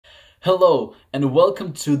Hello, and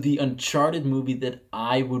welcome to the Uncharted movie that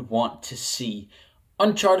I would want to see.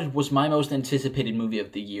 Uncharted was my most anticipated movie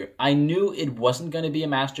of the year. I knew it wasn't going to be a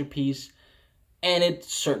masterpiece, and it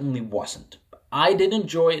certainly wasn't. I did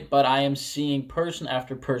enjoy it, but I am seeing person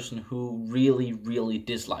after person who really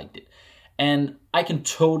disliked it. And I can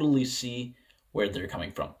totally see where they're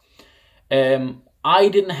coming from. I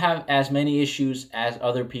didn't have as many issues as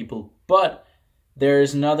other people, but there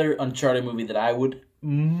is another Uncharted movie that I would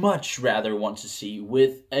much rather want to see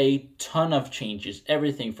with a ton of changes.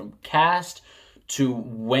 Everything from cast to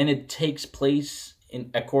when it takes place in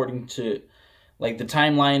according to like the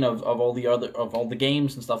timeline of all the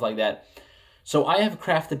games and stuff like that. So I have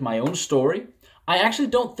crafted my own story. I actually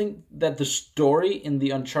don't think that the story in the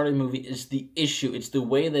Uncharted movie is the issue. It's the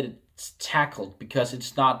way that it's tackled, because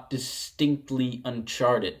it's not distinctly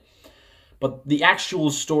Uncharted. But the actual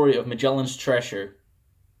story of Magellan's Treasure,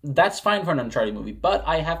 that's fine for an Uncharted movie, but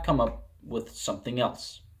I have come up with something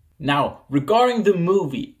else. Now, regarding the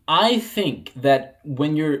movie, I think that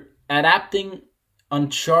when you're adapting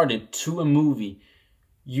Uncharted to a movie,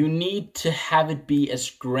 you need to have it be as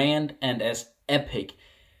grand and as epic.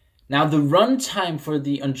 Now, the runtime for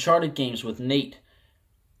the Uncharted games with Nate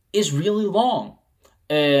is really long.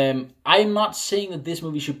 I'm not saying that this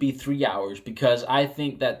movie should be 3 hours, because I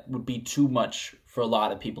think that would be too much for a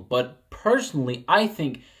lot of people. But personally, I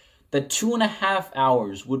think that 2.5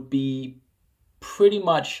 hours would be pretty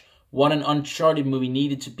much what an Uncharted movie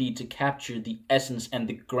needed to be to capture the essence and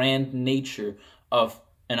the grand nature of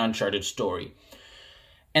an Uncharted story.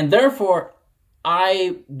 And therefore,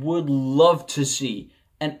 I would love to see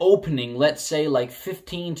an opening, let's say like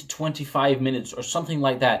 15 to 25 minutes or something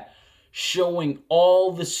like that, showing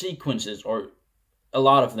all the sequences, or a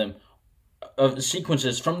lot of them, of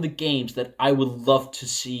sequences from the games that I would love to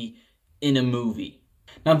see in a movie.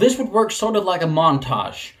 Now, this would work sort of like a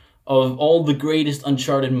montage of all the greatest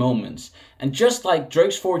Uncharted moments. And just like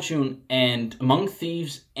Drake's Fortune and Among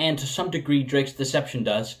Thieves, and to some degree Drake's Deception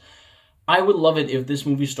does, I would love it if this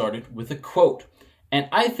movie started with a quote. And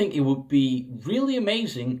I think it would be really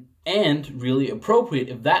amazing and really appropriate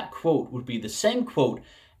if that quote would be the same quote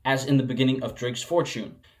as in the beginning of Drake's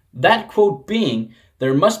Fortune. That quote being,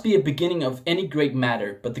 "There must be a beginning of any great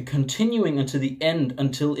matter, but the continuing unto the end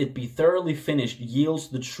until it be thoroughly finished yields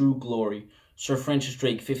the true glory." Sir Francis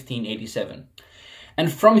Drake, 1587.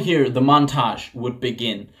 And from here, the montage would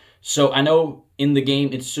begin. So I know in the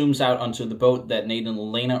game it zooms out onto the boat that Nate and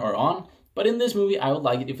Elena are on, but in this movie I would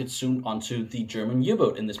like it if it zoomed onto the German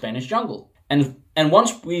U-boat in the Spanish jungle. And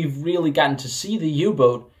once we've really gotten to see the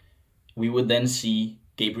U-boat, we would then see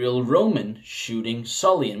Gabriel Roman shooting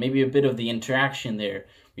Sully, and maybe a bit of the interaction there.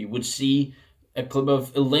 We would see a clip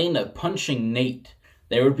of Elena punching Nate.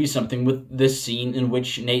 There would be something with this scene in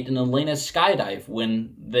which Nate and Elena skydive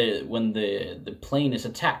when the plane is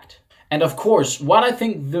attacked. And of course, what I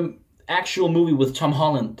think the actual movie with Tom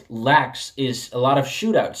Holland lacks is a lot of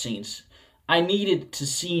shootout scenes. I needed to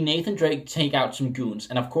see Nathan Drake take out some goons,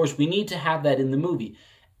 and of course we need to have that in the movie.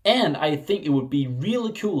 And I think it would be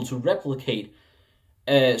really cool to replicate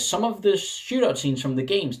some of the shootout scenes from the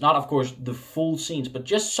games. Not, of course, the full scenes, but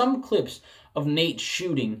just some clips of Nate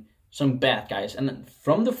shooting some bad guys. And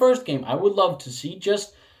from the first game, I would love to see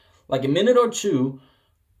just like a minute or two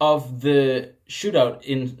of the shootout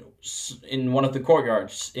in one of the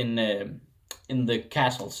courtyards in the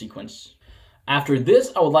castle sequence. After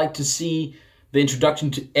this, I would like to see the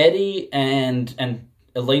introduction to Eddie and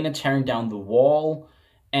Elena tearing down the wall,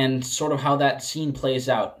 and sort of how that scene plays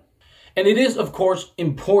out. And it is, of course,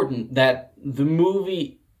 important that the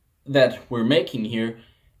movie that we're making here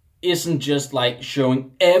isn't just like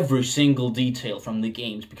showing every single detail from the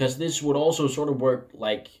games, because this would also sort of work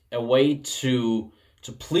like a way to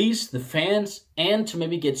please the fans and to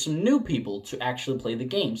maybe get some new people to actually play the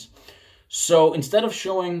games. So instead of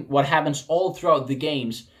showing what happens all throughout the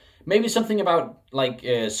games, maybe something about like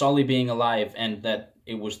Sully being alive and that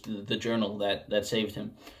it was the journal that saved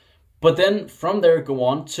him. But then from there go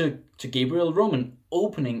on to Gabriel Roman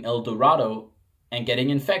opening El Dorado and getting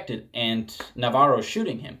infected, and Navarro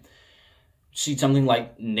shooting him. See something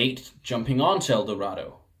like Nate jumping onto El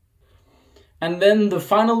Dorado. And then the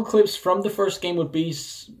final clips from the first game would be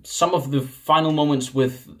some of the final moments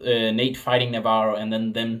with Nate fighting Navarro and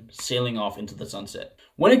then them sailing off into the sunset.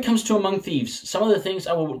 When it comes to Among Thieves, some of the things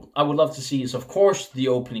I would love to see is, of course, the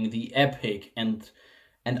opening, the epic and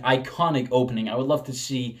iconic opening. I would love to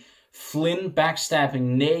see Flynn backstabbing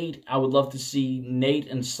Nate. I would love to see Nate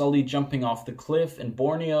and Sully jumping off the cliff in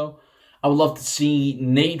Borneo. I would love to see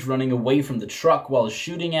Nate running away from the truck while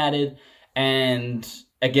shooting at it. And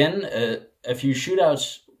again, a few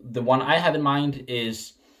shootouts. The one I have in mind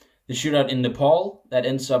is the shootout in Nepal that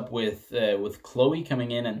ends up with Chloe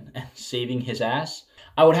coming in and saving his ass.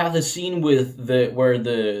 I would have the scene with where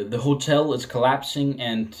the hotel is collapsing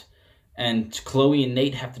and Chloe and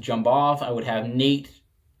Nate have to jump off. I would have Nate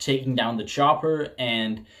taking down the chopper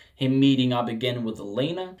and him meeting up again with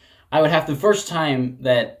Elena. I would have the first time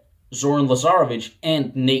that Zoran Lazarevic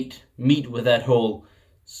and Nate meet with that whole,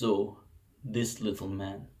 so this little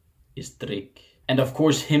man is Drake. And of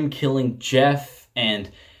course him killing Jeff and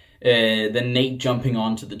then Nate jumping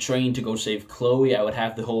onto the train to go save Chloe. I would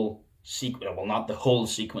have the whole sequence, well, not the whole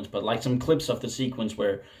sequence, but like some clips of the sequence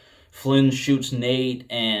where Flynn shoots Nate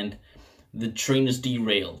and the train is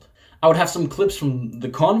derailed. I would have some clips from the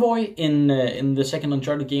convoy in the second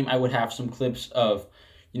Uncharted game. I would have some clips of,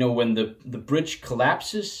 when the bridge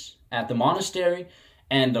collapses at the monastery,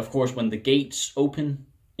 and of course when the gates open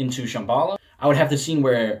into Shambhala. I would have the scene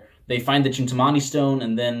where they find the Chintamani stone,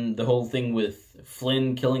 and then the whole thing with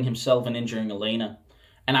Flynn killing himself and injuring Elena.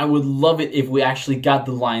 And I would love it if we actually got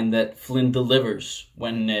the line that Flynn delivers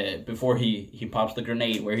when before he pops the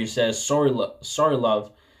grenade, where he says, sorry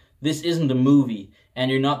love, this isn't a movie, and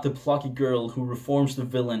you're not the plucky girl who reforms the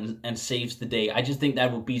villain and saves the day. I just think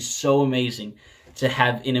that would be so amazing to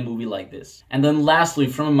have in a movie like this. And then lastly,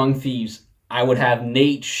 from Among Thieves, I would have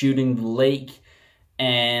Nate shooting the lake,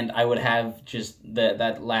 and I would have just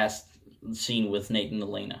that last scene with Nate and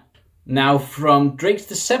Elena. Now, from Drake's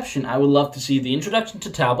Deception, I would love to see the introduction to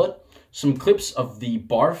Talbot, some clips of the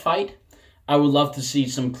bar fight. I would love to see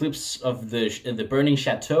some clips of the burning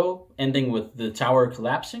chateau, ending with the tower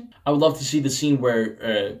collapsing. I would love to see the scene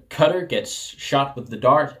where Cutter gets shot with the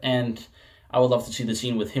dart, and I would love to see the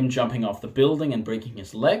scene with him jumping off the building and breaking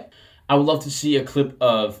his leg. I would love to see a clip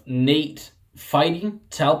of Nate fighting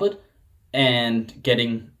Talbot and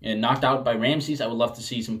getting knocked out by Ramses. I would love to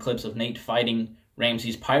see some clips of Nate fighting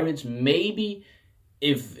Ramses' pirates. Maybe,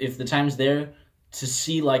 if the time's there, to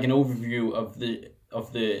see like an overview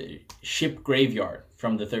of the ship graveyard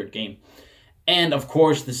from the third game. And of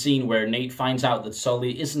course the scene where Nate finds out that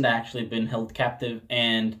Sully isn't actually been held captive,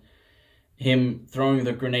 and him throwing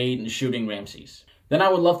the grenade and shooting Ramses. Then I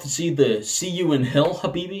would love to see the "See you in hell,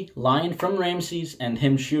 Habibi" line from Ramses and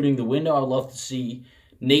him shooting the window. I would love to see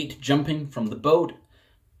Nate jumping from the boat.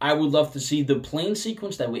 I would love to see the plane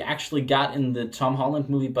sequence that we actually got in the Tom Holland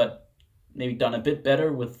movie, but maybe done a bit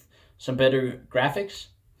better with some better graphics.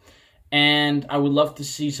 And I would love to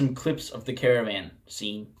see some clips of the caravan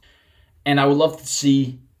scene. And I would love to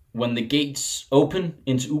see when the gates open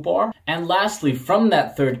into Ubar. And lastly, from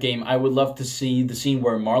that third game, I would love to see the scene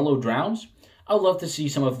where Marlowe drowns. I would love to see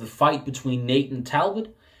some of the fight between Nate and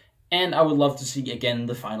Talbot. And I would love to see, again,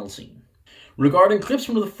 the final scene. Regarding clips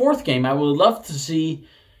from the fourth game, I would love to see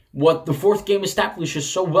what the fourth game establishes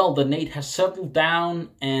so well, that Nate has settled down,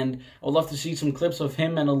 and I would love to see some clips of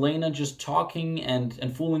him and Elena just talking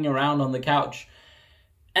and fooling around on the couch.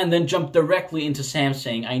 And then jump directly into Sam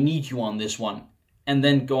saying, I need you on this one. And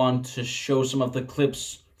then go on to show some of the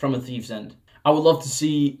clips from A Thief's End. I would love to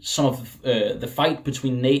see some of the fight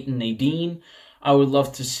between Nate and Nadine. I would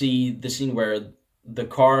love to see the scene where the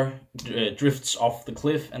car drifts off the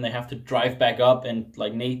cliff and they have to drive back up, and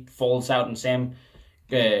like Nate falls out and Sam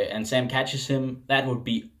catches him. That would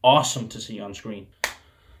be awesome to see on screen.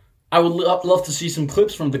 I would love to see some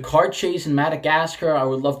clips from the car chase in Madagascar. I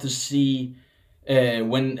would love to see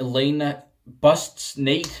when Elena busts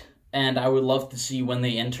Nate, and I would love to see when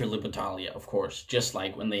they enter Libertalia, of course, just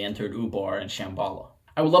like when they entered Ubar and Shambhala.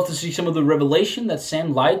 I would love to see some of the revelation that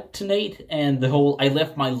Sam lied to Nate, and the whole "I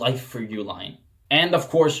left my life for you" line. And of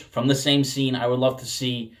course, from the same scene, I would love to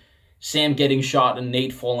see Sam getting shot and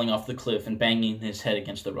Nate falling off the cliff and banging his head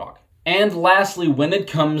against the rock. And lastly, when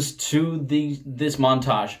it comes to this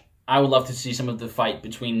montage, I would love to see some of the fight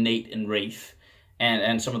between Nate and Rafe,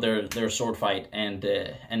 and some of their sword fight,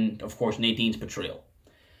 and of course Nadine's betrayal.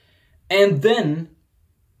 And then,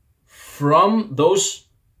 from those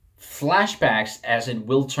flashbacks, as it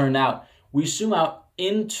will turn out, we zoom out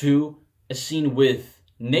into a scene with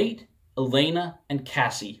Nate, Elena, and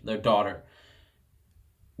Cassie, their daughter,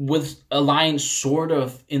 with a line sort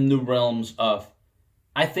of in the realms of,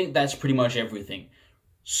 I think that's pretty much everything.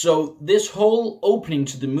 So this whole opening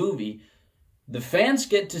to the movie, the fans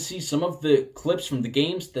get to see some of the clips from the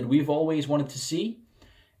games that we've always wanted to see.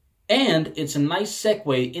 And it's a nice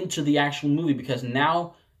segue into the actual movie, because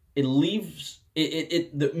now it leaves,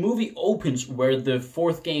 the movie opens where the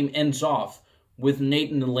fourth game ends off with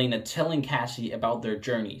Nate and Elena telling Cassie about their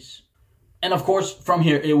journeys. And of course, from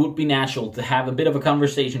here, it would be natural to have a bit of a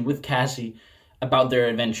conversation with Cassie about their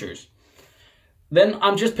adventures. Then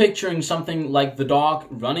I'm just picturing something like the dog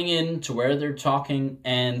running in to where they're talking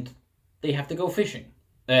and they have to go fishing.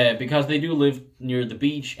 because they do live near the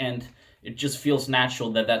beach, and it just feels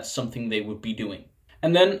natural that that's something they would be doing.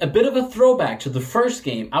 And then a bit of a throwback to the first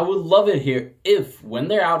game. I would love it here if, when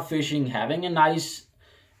they're out fishing, having a nice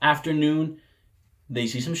afternoon, they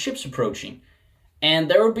see some ships approaching. And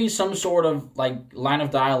there would be some sort of line of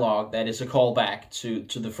dialogue that is a callback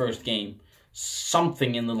to the first game.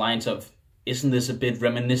 Something in the lines of, isn't this a bit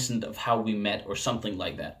reminiscent of how we met, or something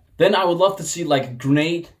like that. Then I would love to see a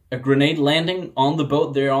grenade landing on the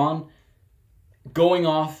boat they're on, going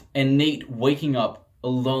off, and Nate waking up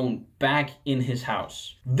alone back in his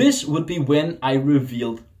house. This would be when I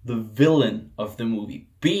revealed the villain of the movie,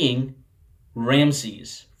 being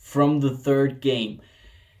Ramses from the third game.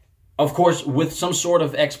 Of course, with some sort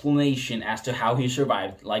of explanation as to how he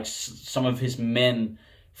survived, like some of his men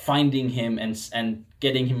finding him and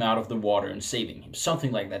getting him out of the water and saving him.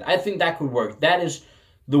 Something like that. I think that could work. That is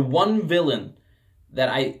the one villain that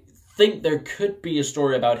I think there could be a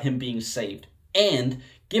story about him being saved. And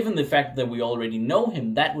given the fact that we already know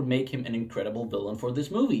him, that would make him an incredible villain for this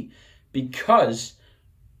movie. Because,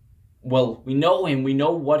 well, we know him, we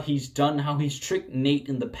know what he's done, how he's tricked Nate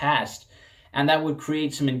in the past. And that would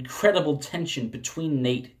create some incredible tension between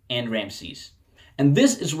Nate and Ramses. And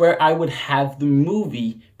this is where I would have the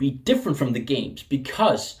movie be different from the games.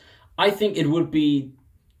 Because I think it would be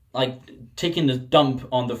like taking a dump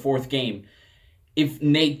on the fourth game if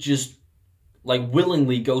Nate just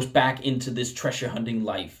willingly goes back into this treasure hunting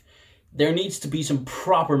life. There needs to be some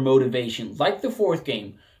proper motivation, like the fourth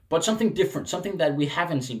game, but something different, something that we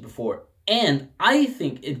haven't seen before. And I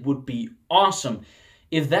think it would be awesome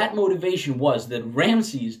if that motivation was that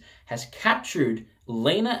Ramses has captured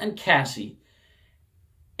Elena and Cassie,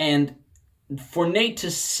 and for Nate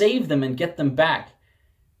to save them and get them back,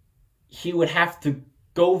 he would have to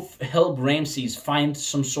go help Ramses find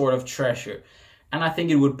some sort of treasure. And I think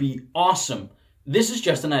it would be awesome. This is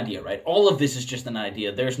just an idea, right? All of this is just an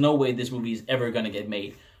idea. There's no way this movie is ever going to get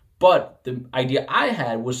made. But the idea I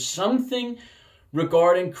had was something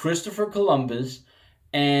regarding Christopher Columbus,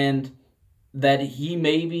 and that he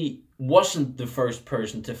maybe wasn't the first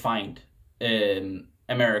person to find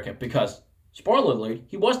America. Because, spoiler alert,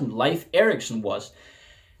 he wasn't. Leif Erikson was.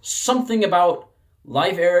 Something about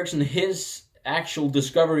Leif Erikson, his actual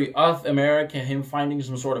discovery of America, him finding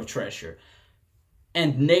some sort of treasure.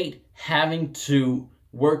 And Nate having to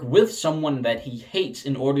work with someone that he hates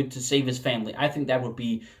in order to save his family. I think that would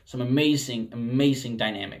be some amazing, amazing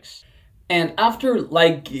dynamics. And after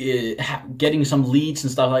getting some leads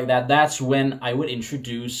and stuff like that, that's when I would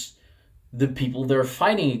introduce the people they're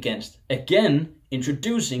fighting against. Again,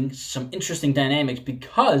 introducing some interesting dynamics,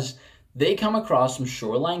 because they come across some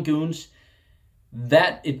shoreline goons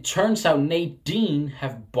that it turns out Nadine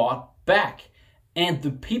have bought back. And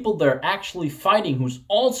the people they're actually fighting, who's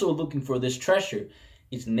also looking for this treasure,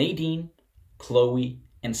 is Nadine, Chloe,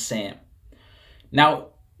 and Sam. Now,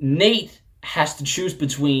 Nate has to choose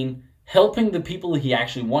between helping the people he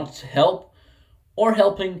actually wants to help, or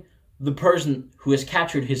helping the person who has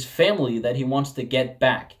captured his family that he wants to get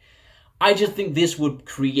back. I just think this would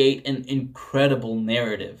create an incredible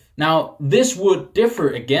narrative. Now, this would differ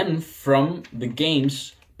again from the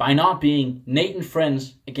games by not being Nate and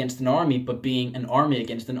friends against an army, but being an army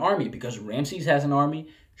against an army, because Ramses has an army,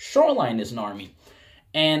 Shoreline is an army.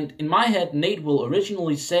 And in my head, Nate will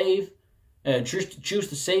originally choose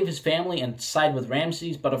to save his family and side with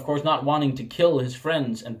Ramses, but of course not wanting to kill his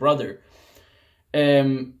friends and brother.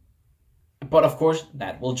 But of course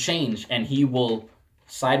that will change, and he will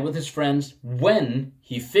side with his friends when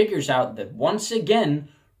he figures out that once again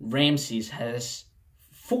Ramses has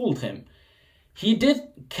fooled him. He did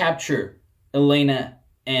capture Elena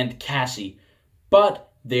and Cassie,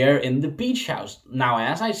 but they're in the beach house. Now,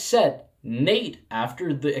 as I said, Nate,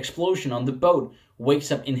 after the explosion on the boat, wakes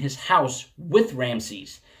up in his house with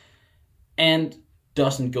Ramses and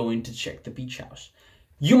doesn't go in to check the beach house.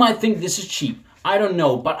 You might think this is cheap. I don't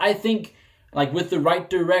know, but I think with the right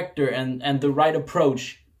director and the right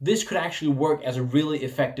approach, this could actually work as a really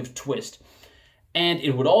effective twist. And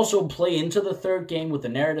it would also play into the third game with the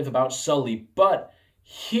narrative about Sully. But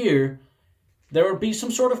here, there would be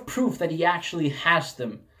some sort of proof that he actually has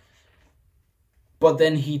them. But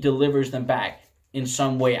then he delivers them back in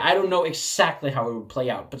some way. I don't know exactly how it would play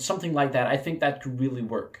out, but something like that, I think that could really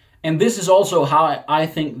work. And this is also how I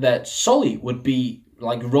think that Sully would be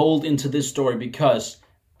rolled into this story, because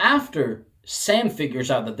after Sam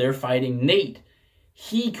figures out that they're fighting Nate,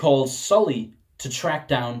 he calls Sully to track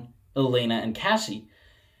down Elena and Cassie.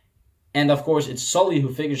 And of course it's Sully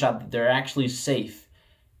who figures out that they're actually safe,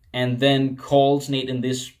 and then calls Nate in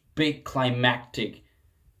this big climactic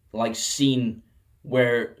scene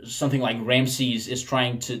where something like Ramses is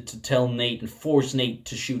trying to tell Nate and force Nate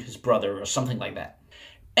to shoot his brother or something like that.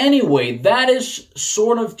 Anyway, that is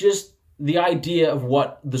sort of just the idea of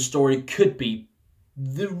what the story could be.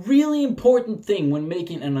 The really important thing when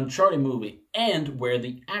making an Uncharted movie, and where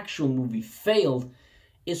the actual movie failed,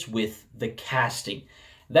 is with the casting.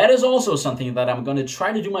 That is also something that I'm going to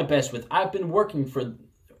try to do my best with. I've been working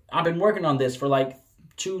on this for like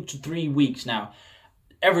 2 to 3 weeks now,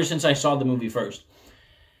 ever since I saw the movie first.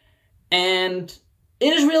 And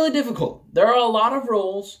it is really difficult. There are a lot of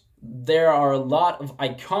roles. There are a lot of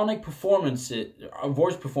iconic performances,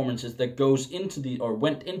 voice performances that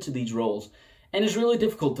went into these roles. And it's really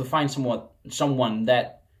difficult to find someone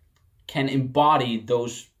that can embody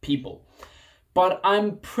those people. But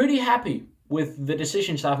I'm pretty happy with the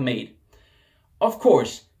decisions I've made. Of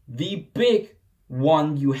course, the big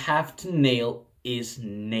one you have to nail is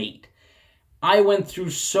Nate. I went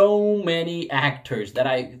through so many actors that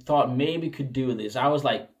I thought maybe could do this. I was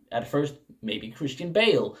like, at first, maybe Christian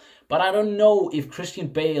Bale. But I don't know if Christian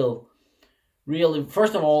Bale really...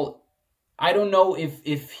 First of all, I don't know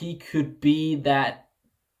if he could be that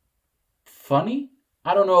funny.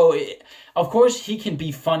 I don't know. Of course, he can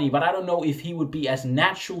be funny, but I don't know if he would be as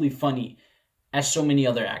naturally funny as so many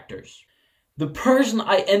other actors. The person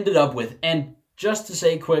I ended up with, and just to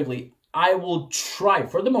say quickly, I will try,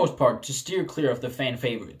 for the most part, to steer clear of the fan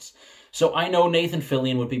favorites. So I know Nathan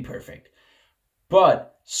Fillion would be perfect.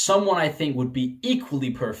 But someone I think would be equally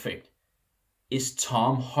perfect is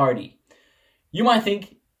Tom Hardy. You might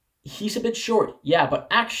think he's a bit short. Yeah, but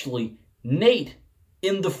actually, Nate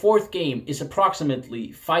in the fourth game is approximately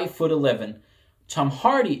 5'11". Tom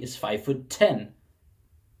Hardy is 5'10".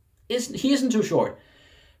 He isn't too short.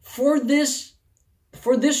 For this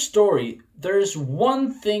story, there's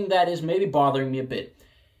one thing that is maybe bothering me a bit.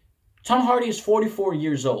 Tom Hardy is 44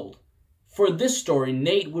 years old. For this story,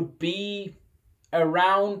 Nate would be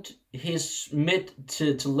around his mid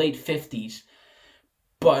to late 50s.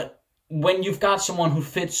 But when you've got someone who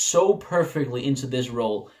fits so perfectly into this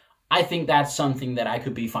role, I think that's something that I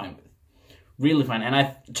could be fine with. Really fine.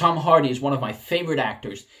 And Tom Hardy is one of my favorite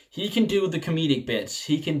actors. He can do the comedic bits.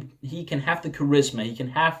 He can have the charisma. He can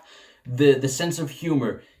have the sense of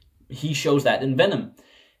humor. He shows that in Venom.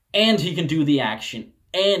 And he can do the action.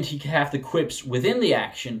 And he can have the quips within the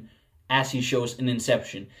action, as he shows in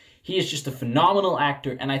Inception. He is just a phenomenal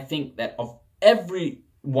actor, and I think that of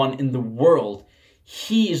everyone in the world,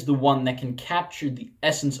 he is the one that can capture the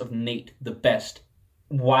essence of Nate the best,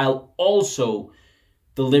 while also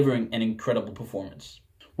delivering an incredible performance.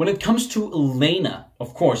 When it comes to Elena,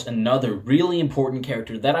 of course, another really important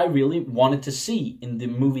character that I really wanted to see in the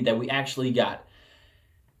movie that we actually got,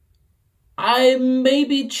 I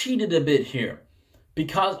maybe cheated a bit here,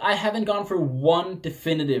 because I haven't gone for one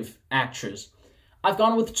definitive actress. I've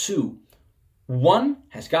gone with two. One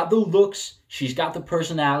has got the looks, she's got the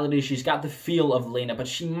personality, she's got the feel of Elena, but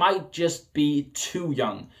she might just be too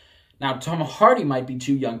young. Now, Tom Hardy might be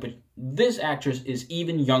too young, but this actress is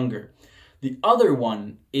even younger. The other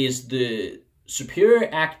one is the superior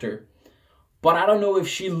actor, but I don't know if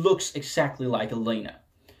she looks exactly like Elena.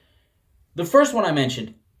 The first one I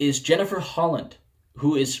mentioned is Jennifer Holland,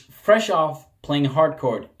 who is fresh off playing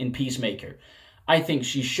hardcore in Peacemaker. I think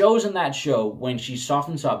she shows in that show, when she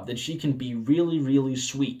softens up, that she can be really, really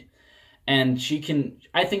sweet. And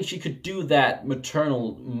I think she could do that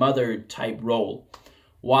maternal mother type role.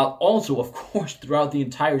 While also, of course, throughout the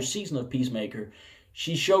entire season of Peacemaker,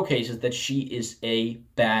 she showcases that she is a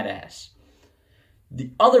badass.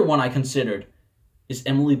 The other one I considered is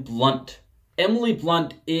Emily Blunt. Emily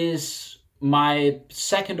Blunt is my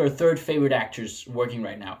second or third favorite actress working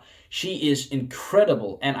right now. She is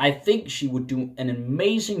incredible, and I think she would do an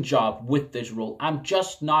amazing job with this role. I'm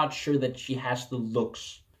just not sure that she has the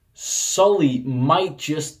looks. Sully might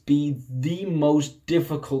just be the most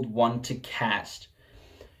difficult one to cast.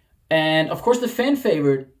 And of course the fan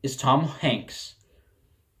favorite is Tom Hanks.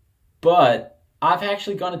 But I've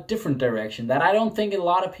actually gone a different direction that I don't think a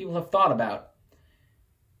lot of people have thought about.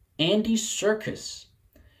 Andy Serkis.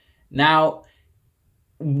 Now,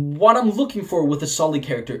 what I'm looking for with the Sully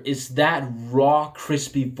character is that raw,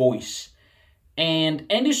 crispy voice. And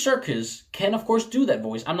Andy Serkis can, of course, do that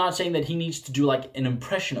voice. I'm not saying that he needs to do like an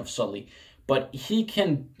impression of Sully, but he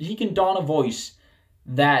can don a voice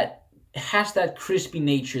that has that crispy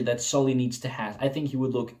nature that Sully needs to have. I think he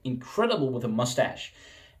would look incredible with a mustache.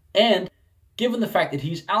 And given the fact that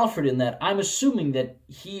he's Alfred in that, I'm assuming that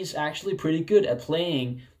he's actually pretty good at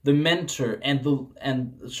playing the mentor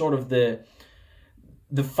and sort of the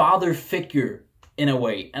father figure in a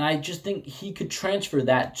way. And I just think he could transfer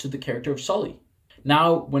that to the character of Sully.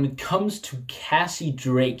 Now, when it comes to Cassie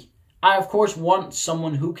Drake, I of course want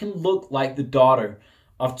someone who can look like the daughter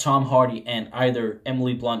of Tom Hardy and either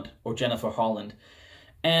Emily Blunt or Jennifer Holland.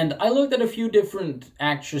 And I looked at a few different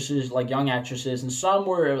actresses, like young actresses, and some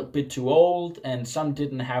were a bit too old, and some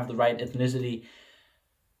didn't have the right ethnicity.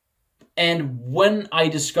 And when I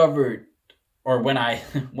discovered, or when I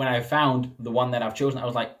when I found the one that I've chosen, I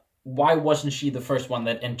was like, why wasn't she the first one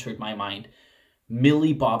that entered my mind?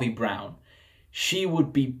 Millie Bobby Brown. She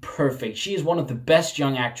would be perfect. She is one of the best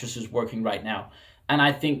young actresses working right now. And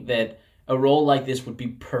I think that a role like this would be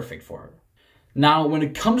perfect for her. Now, when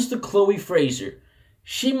it comes to Chloe Fraser,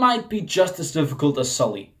 she might be just as difficult as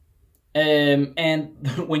Sully. And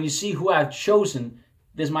when you see who I've chosen,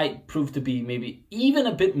 this might prove to be maybe even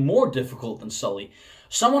a bit more difficult than Sully.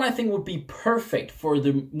 Someone I think would be perfect for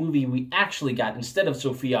the movie we actually got instead of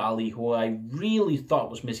Sophia Ali, who I really thought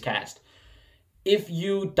was miscast. If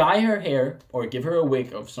you dye her hair or give her a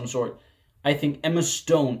wig of some sort, I think Emma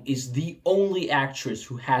Stone is the only actress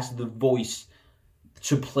who has the voice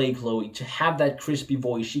to play Chloe, to have that crispy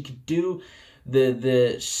voice. She could do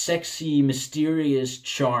the sexy, mysterious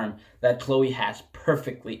charm that Chloe has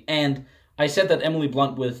perfectly. And I said that Emily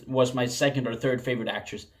Blunt was my second or third favorite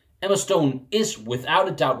actress. Emma Stone is, without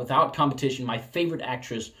a doubt, without competition, my favorite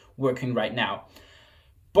actress working right now.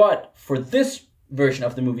 But for this version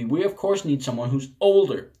of the movie, we of course need someone who's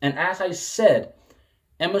older. And as I said,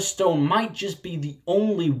 Emma Stone might just be the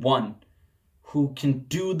only one who can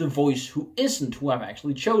do the voice who isn't who I've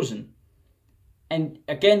actually chosen. And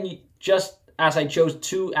again, just as I chose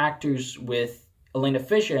two actors with Elena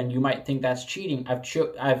Fisher, and you might think that's cheating,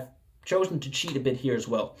 I've chosen to cheat a bit here as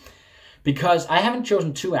well. Because I haven't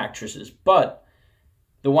chosen two actresses, but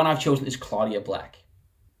the one I've chosen is Claudia Black.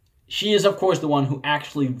 She is, of course, the one who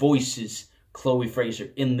actually voices Chloe Fraser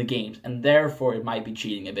in the games, and therefore it might be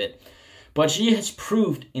cheating a bit. But she has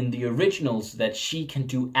proved in the originals that she can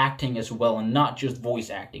do acting as well, and not just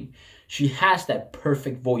voice acting. She has that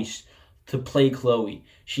perfect voice to play Chloe.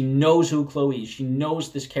 She knows who Chloe is. She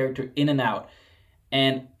knows this character in and out,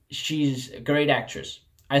 and she's a great actress.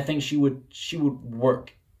 I think she would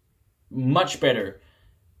work much better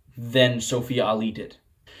than Sophia Ali did.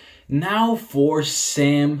 Now for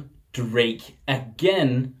Sam Drake.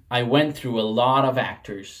 Again, I went through a lot of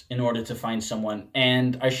actors in order to find someone,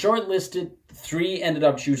 and I shortlisted 3, ended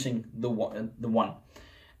up choosing the one.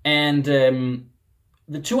 And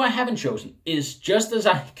the 2 I haven't chosen is, just as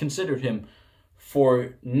I considered him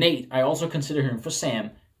for Nate, I also consider him for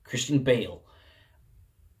Sam, Christian Bale.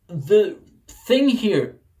 The thing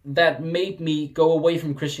here that made me go away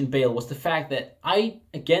from Christian Bale was the fact that I,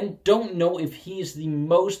 again, don't know if he is the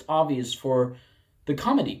most obvious for the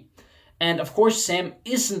comedy. And of course, Sam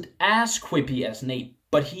isn't as quippy as Nate,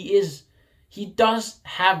 but he does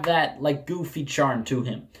have that like goofy charm to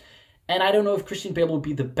him. And I don't know if Christian Bale would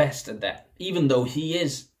be the best at that, even though he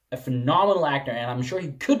is a phenomenal actor and I'm sure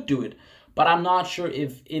he could do it, but I'm not sure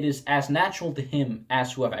if it is as natural to him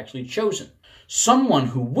as who I've actually chosen. Someone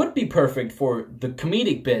who would be perfect for the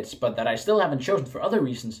comedic bits, but that I still haven't chosen for other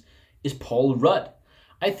reasons, is Paul Rudd.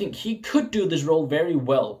 I think he could do this role very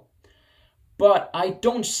well, but I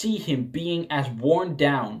don't see him being as worn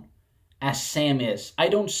down as Sam is. I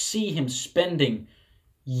don't see him spending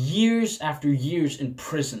years after years in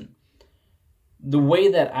prison the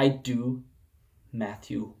way that I do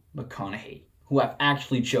Matthew McConaughey, who I've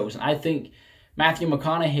actually chosen. I think Matthew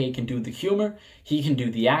McConaughey can do the humor, he can do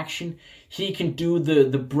the action, he can do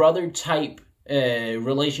the brother type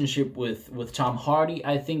relationship with Tom Hardy.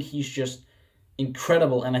 I think he's just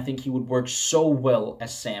incredible, and I think he would work so well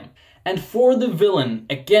as Sam. And for the villain,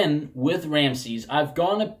 again, with Ramses, I've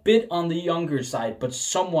gone a bit on the younger side, but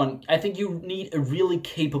someone, I think you need a really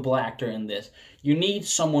capable actor in this. You need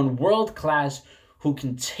someone world-class who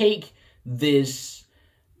can take this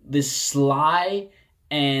sly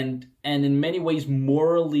and in many ways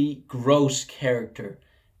morally gross character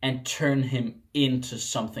and turn him into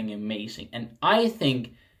something amazing. And I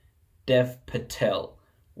think Dev Patel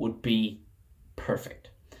would be perfect.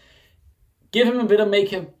 Give him a bit of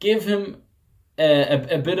makeup, give him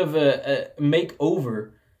a bit of a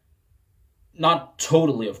makeover. Not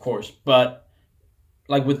totally, of course, but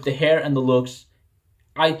like with the hair and the looks,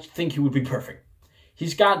 I think he would be perfect.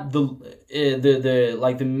 He's got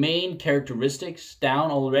the main characteristics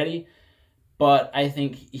down already, but I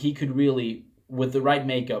think he could really, with the right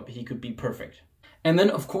makeup, he could be perfect. And then,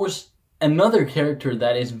 of course, another character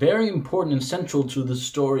that is very important and central to the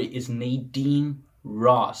story is Nadine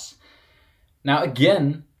Ross. Now,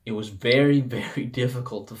 again, it was very, very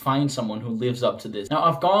difficult to find someone who lives up to this. Now,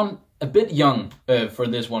 I've gone a bit young for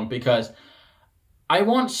this one because I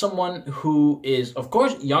want someone who is, of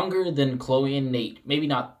course, younger than Chloe and Nate. Maybe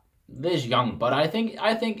not this young, but I think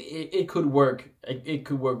it could work. It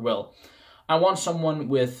could work well. I want someone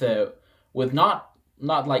with not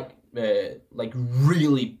like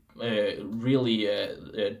really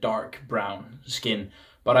dark brown skin,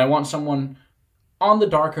 but I want someone on the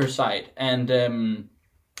darker side, and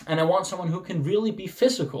I want someone who can really be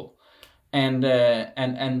physical, and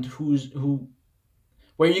who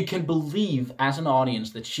where you can believe as an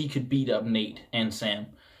audience that she could beat up Nate and Sam.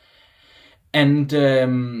 And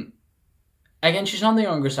again, she's on the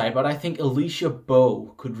younger side, but I think Alicia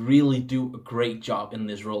Bowe could really do a great job in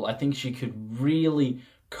this role. I think she could really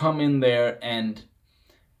come in there and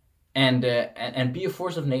be a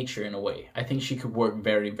force of nature in a way. I think she could work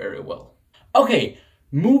very, very well. Okay,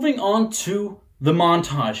 moving on to the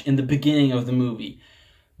montage in the beginning of the movie.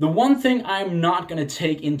 The one thing I'm not going to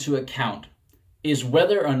take into account is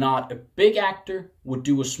whether or not a big actor would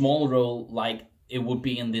do a small role like it would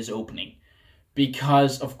be in this opening.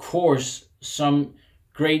 Because, of course, some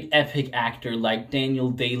great epic actor like Daniel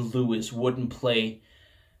Day-Lewis wouldn't play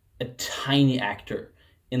a tiny actor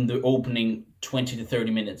in the opening 20 to 30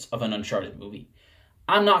 minutes of an Uncharted movie.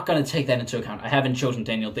 I'm not going to take that into account. I haven't chosen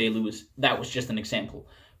Daniel Day-Lewis. That was just an example.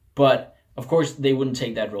 But, of course, they wouldn't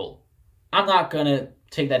take that role. I'm not going to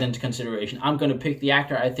take that into consideration. I'm going to pick the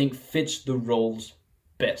actor I think fits the roles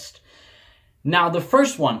best. Now, the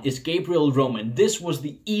first one is Gabriel Roman. This was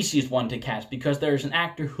the easiest one to cast because there is an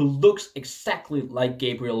actor who looks exactly like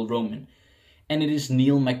Gabriel Roman, and it is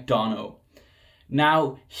Neil McDonough.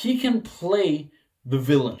 Now, he can play the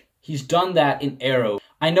villain. He's done that in Arrow.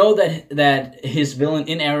 I know that his villain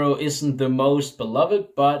in Arrow isn't the most beloved,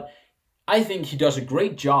 but I think he does a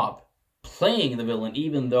great job playing the villain,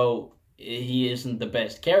 even though he isn't the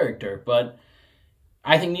best character. But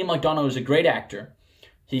I think Neil McDonough is a great actor.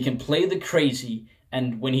 He can play the crazy,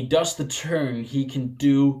 and when he does the turn, he can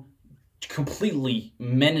do completely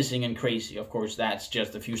menacing and crazy. Of course, that's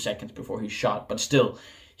just a few seconds before he's shot, but still,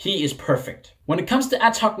 he is perfect. When it comes to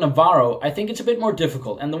Atok Navarro, I think it's a bit more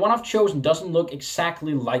difficult, and the one I've chosen doesn't look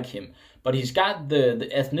exactly like him, but he's got the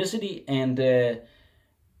ethnicity, and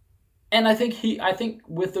I think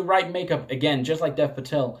with the right makeup, again, just like Dev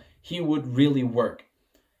Patel, he would really work.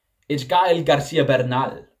 It's Gael Garcia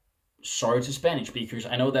Bernal. Sorry to Spanish speakers,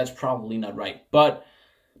 I know that's probably not right, but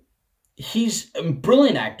he's a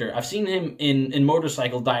brilliant actor. I've seen him in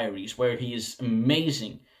Motorcycle Diaries, where he is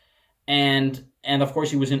amazing, and of course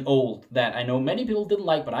he was in Old, that I know many people didn't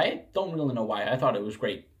like, but I don't really know why. I thought it was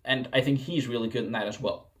great, and I think he's really good in that as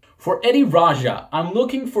well. For Eddie Raja, I'm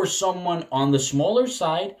looking for someone on the smaller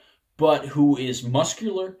side, but who is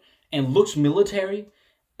muscular and looks military,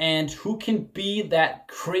 and who can be that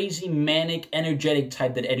crazy, manic, energetic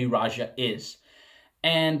type that Eddie Raja is.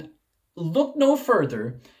 And look no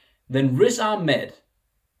further than Riz Ahmed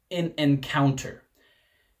in Encounter.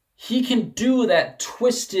 He can do that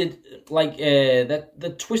twisted,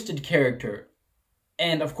 the twisted character.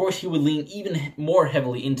 And of course he would lean even more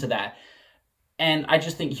heavily into that. And I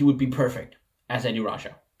just think he would be perfect as Eddie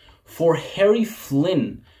Raja. For Harry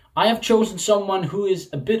Flynn, I have chosen someone who is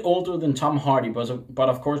a bit older than Tom Hardy, but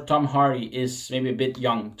of course Tom Hardy is maybe a bit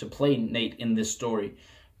young to play Nate in this story.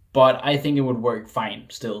 But I think it would work fine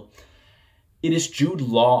still. It is Jude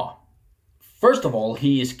Law. First of all,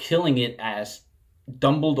 he is killing it as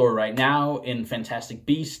Dumbledore right now in Fantastic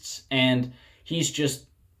Beasts, and he's just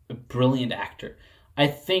a brilliant actor. I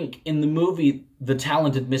think in the movie The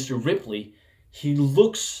Talented Mr. Ripley, he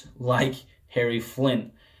looks like Harry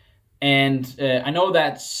Flynn. And I know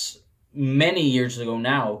that's many years ago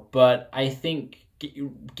now, but I think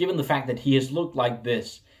given the fact that he has looked like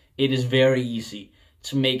this, it is very easy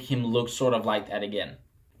to make him look sort of like that again.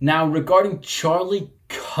 Now, regarding Charlie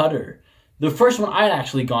Cutter, the first one I'd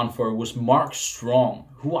actually gone for was Mark Strong,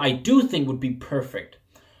 who I do think would be perfect.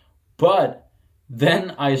 But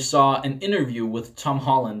then I saw an interview with Tom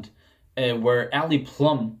Holland where Ali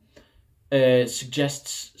Plum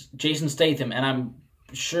suggests Jason Statham, and I'm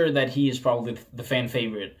sure that he is probably the fan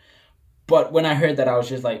favorite. But when I heard that, I was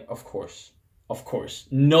just like, of course.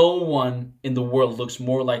 No one in the world looks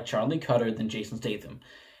more like Charlie Cutter than Jason Statham.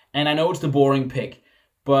 And I know it's the boring pick,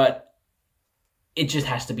 but it just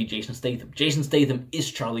has to be Jason Statham. Jason Statham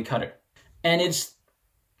is Charlie Cutter. And it's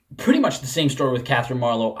pretty much the same story with Catherine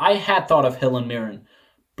Marlowe. I had thought of Helen Mirren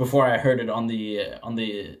before I heard it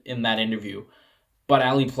in that interview. But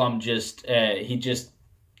Ali Plum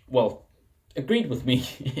agreed with me,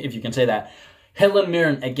 if you can say that. Helen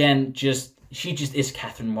Mirren, again, she just is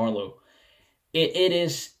Catherine Marlowe. It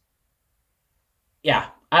is, yeah,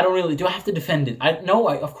 I don't really, do I have to defend it? No,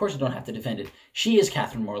 of course I don't have to defend it. She is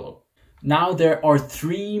Catherine Marlowe. Now there are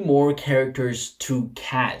 3 more characters to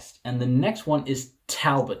cast, and the next one is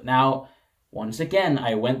Talbot. Now, once again,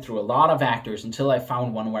 I went through a lot of actors until I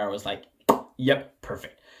found one where I was like, yep,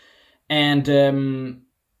 perfect. And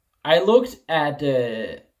I looked at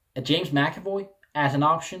James McAvoy as an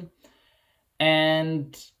option,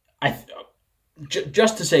 and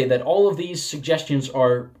just to say that all of these suggestions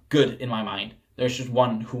are good in my mind. There's just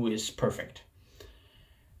one who is perfect.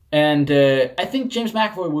 And I think James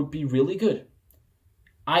McAvoy would be really good.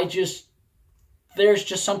 There's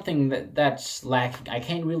just something that's lacking. I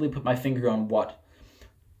can't really put my finger on what.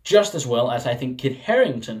 Just as well as I think Kit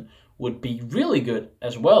Harington would be really good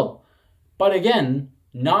as well. But again,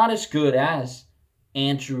 not as good as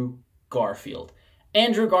Andrew Garfield.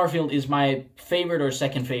 Andrew Garfield is my favorite or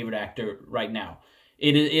second favorite actor right now.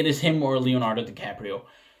 It is him or Leonardo DiCaprio.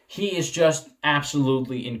 He is just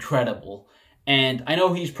absolutely incredible. And I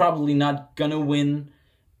know he's probably not gonna win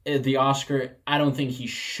the Oscar. I don't think he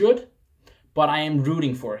should, but I am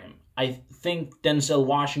rooting for him. I think Denzel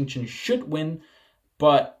Washington should win,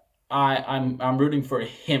 but I'm rooting for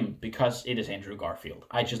him because it is Andrew Garfield.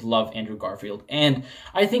 I just love Andrew Garfield, and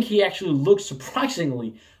I think he actually looks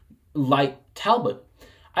surprisingly like Talbot.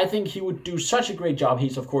 I think he would do such a great job.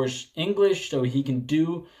 He's of course English, so he can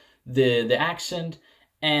do the accent,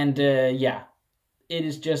 and yeah, it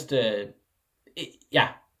is just I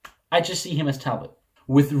just see him as Talbot.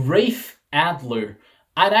 With Rafe Adler,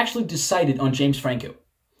 I'd actually decided on James Franco.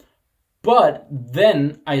 But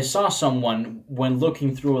then I saw someone when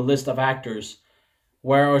looking through a list of actors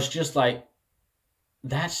where I was just like,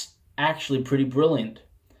 that's actually pretty brilliant.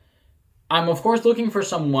 I'm of course looking for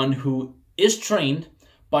someone who is trained,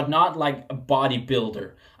 but not like a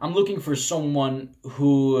bodybuilder. I'm looking for someone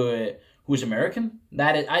who is American.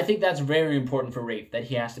 I think that's very important for Rafe, that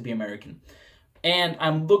he has to be American. And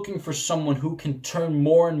I'm looking for someone who can turn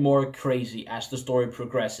more and more crazy as the story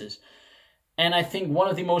progresses. And I think one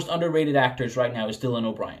of the most underrated actors right now is Dylan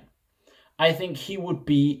O'Brien. I think he would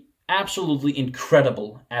be absolutely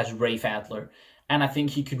incredible as Rafe Adler. And I think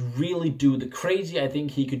he could really do the crazy. I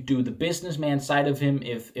think he could do the businessman side of him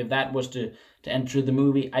if that was to enter the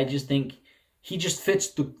movie. I just think he just fits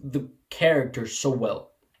the character so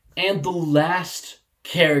well. And the last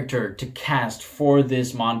character to cast for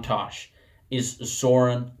this montage is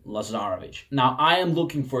Zoran Lazarevic. Now, I am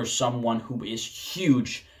looking for someone who is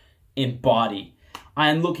huge in body. I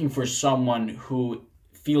am looking for someone who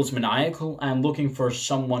feels maniacal. I am looking for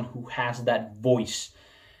someone who has that voice.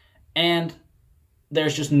 And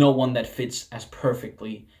there's just no one that fits as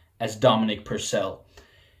perfectly as Dominic Purcell.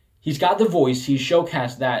 He's got the voice. He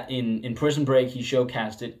showcased that in Prison Break. He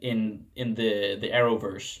showcased it in the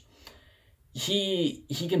Arrowverse.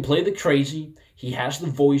 He can play the crazy. He has the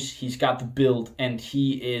voice. He's got the build, and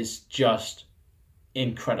he is just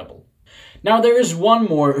incredible. Now there is one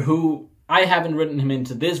more who I haven't written him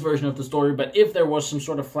into this version of the story, but if there was some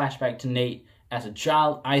sort of flashback to Nate as a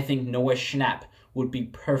child, I think Noah Schnapp would be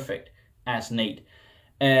perfect as Nate.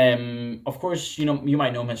 Of course, you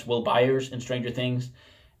might know him as Will Byers in Stranger Things,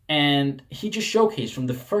 and he just showcased from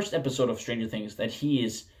the first episode of Stranger Things that he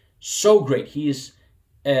is so great. He is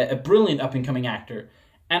a brilliant up-and-coming actor,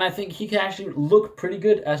 and I think he can actually look pretty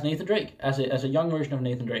good as Nathan Drake, as a young version of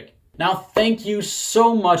Nathan Drake. Now, thank you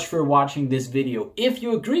so much for watching this video. If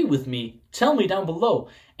you agree with me, tell me down below,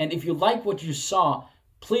 and if you like what you saw,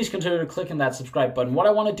 please consider clicking that subscribe button. What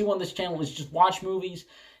I want to do on this channel is just watch movies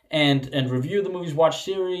and review the movies, watch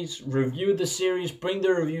series, review the series, bring the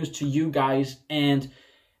reviews to you guys, and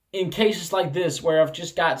in cases like this where I've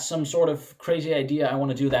just got some sort of crazy idea, I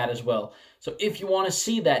want to do that as well. So if you want to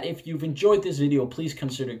see that, if you've enjoyed this video, please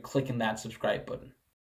consider clicking that subscribe button.